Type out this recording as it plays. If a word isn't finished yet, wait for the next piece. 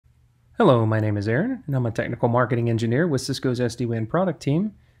Hello, my name is Aaron, and I'm a technical marketing engineer with Cisco's SD-WAN product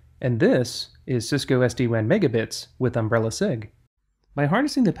team, and this is Cisco SD-WAN MegaBITS with Umbrella SIG. By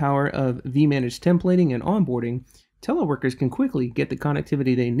harnessing the power of vManaged templating and onboarding, teleworkers can quickly get the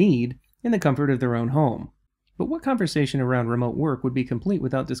connectivity they need in the comfort of their own home. But what conversation around remote work would be complete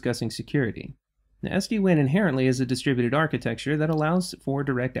without discussing security? Now, SD-WAN inherently is a distributed architecture that allows for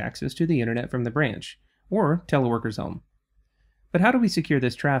direct access to the internet from the branch, or teleworker's home. But how do we secure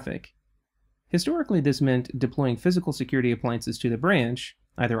this traffic? Historically, this meant deploying physical security appliances to the branch,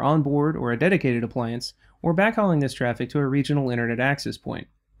 either on board or a dedicated appliance, or backhauling this traffic to a regional internet access point.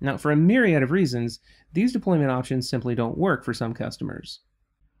 Now, for a myriad of reasons, these deployment options simply don't work for some customers.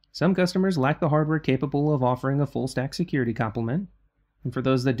 Some customers lack the hardware capable of offering a full-stack security complement, and for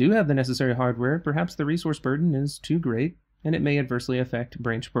those that do have the necessary hardware, perhaps the resource burden is too great, and it may adversely affect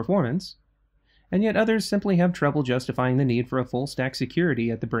branch performance. And yet others simply have trouble justifying the need for a full-stack security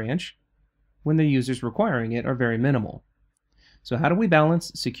at the branch, when the users requiring it are very minimal. So how do we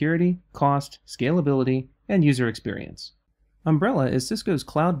balance security, cost, scalability, and user experience? Umbrella is Cisco's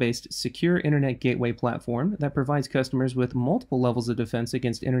cloud-based secure internet gateway platform that provides customers with multiple levels of defense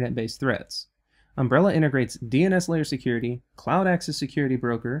against internet-based threats. Umbrella integrates DNS-layer security, cloud access security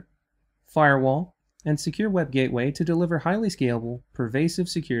broker, firewall, and secure web gateway to deliver highly scalable, pervasive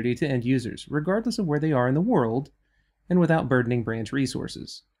security to end users, regardless of where they are in the world, and without burdening branch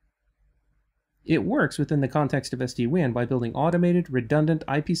resources. It works within the context of SD-WAN by building automated, redundant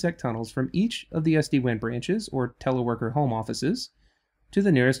IPsec tunnels from each of the SD-WAN branches, or teleworker home offices, to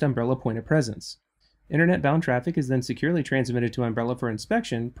the nearest Umbrella point of presence. Internet-bound traffic is then securely transmitted to Umbrella for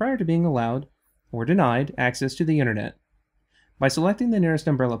inspection prior to being allowed, or denied, access to the internet. By selecting the nearest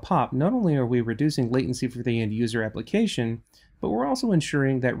Umbrella POP, not only are we reducing latency for the end-user application, but we're also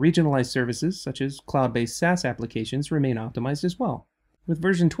ensuring that regionalized services, such as cloud-based SaaS applications, remain optimized as well. With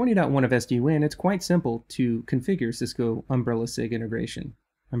version 20.1 of SD-WAN, it's quite simple to configure Cisco Umbrella SIG integration.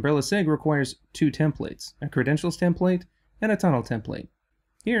 Umbrella SIG requires two templates, a credentials template and a tunnel template.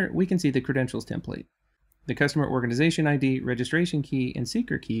 Here, we can see the credentials template. The customer organization ID, registration key, and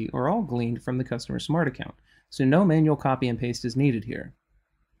secret key are all gleaned from the customer smart account, so no manual copy and paste is needed here.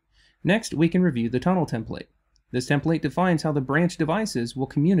 Next, we can review the tunnel template. This template defines how the branch devices will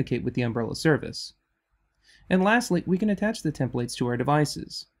communicate with the Umbrella service. And lastly, we can attach the templates to our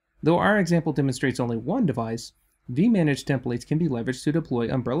devices. Though our example demonstrates only one device, vManaged templates can be leveraged to deploy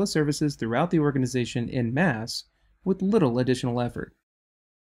Umbrella services throughout the organization en masse with little additional effort.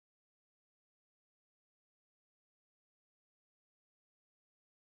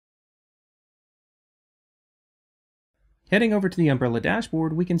 Heading over to the Umbrella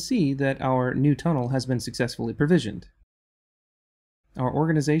dashboard, we can see that our new tunnel has been successfully provisioned. Our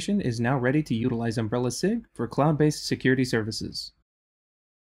organization is now ready to utilize Umbrella SIG for cloud-based security services.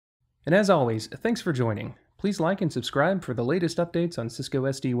 And as always, thanks for joining. Please like and subscribe for the latest updates on Cisco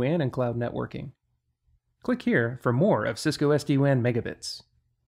SD-WAN and cloud networking. Click here for more of Cisco SD-WAN MegaBITS.